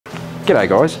G'day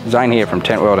guys, Zane here from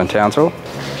Tent World in Townsville.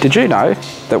 Did you know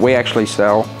that we actually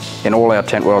sell in all our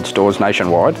Tent World stores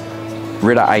nationwide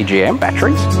Ritar AGM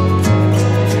batteries?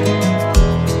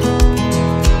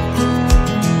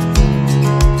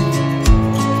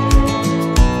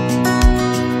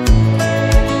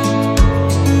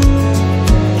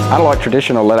 Unlike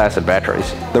traditional lead acid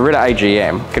batteries, the Ritar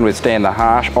AGM can withstand the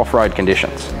harsh off-road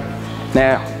conditions.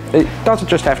 Now, it doesn't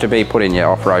just have to be put in your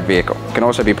off-road vehicle. It can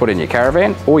also be put in your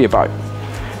caravan or your boat.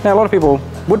 Now, a lot of people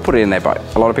would put it in their boat.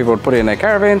 A lot of people would put it in their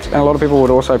caravans, and a lot of people would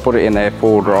also put it in their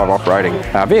four-wheel drive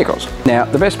off-roading vehicles. Now,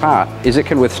 the best part is it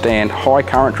can withstand high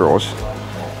current draws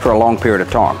for a long period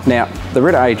of time. Now, the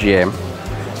Ritar AGM,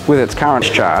 with its current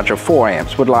charge of 4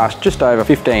 amps, would last just over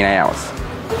 15 hours.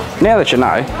 Now that you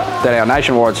know that our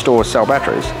nationwide stores sell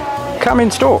batteries, come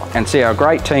in store and see our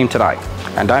great team today.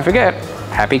 And don't forget,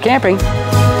 happy camping!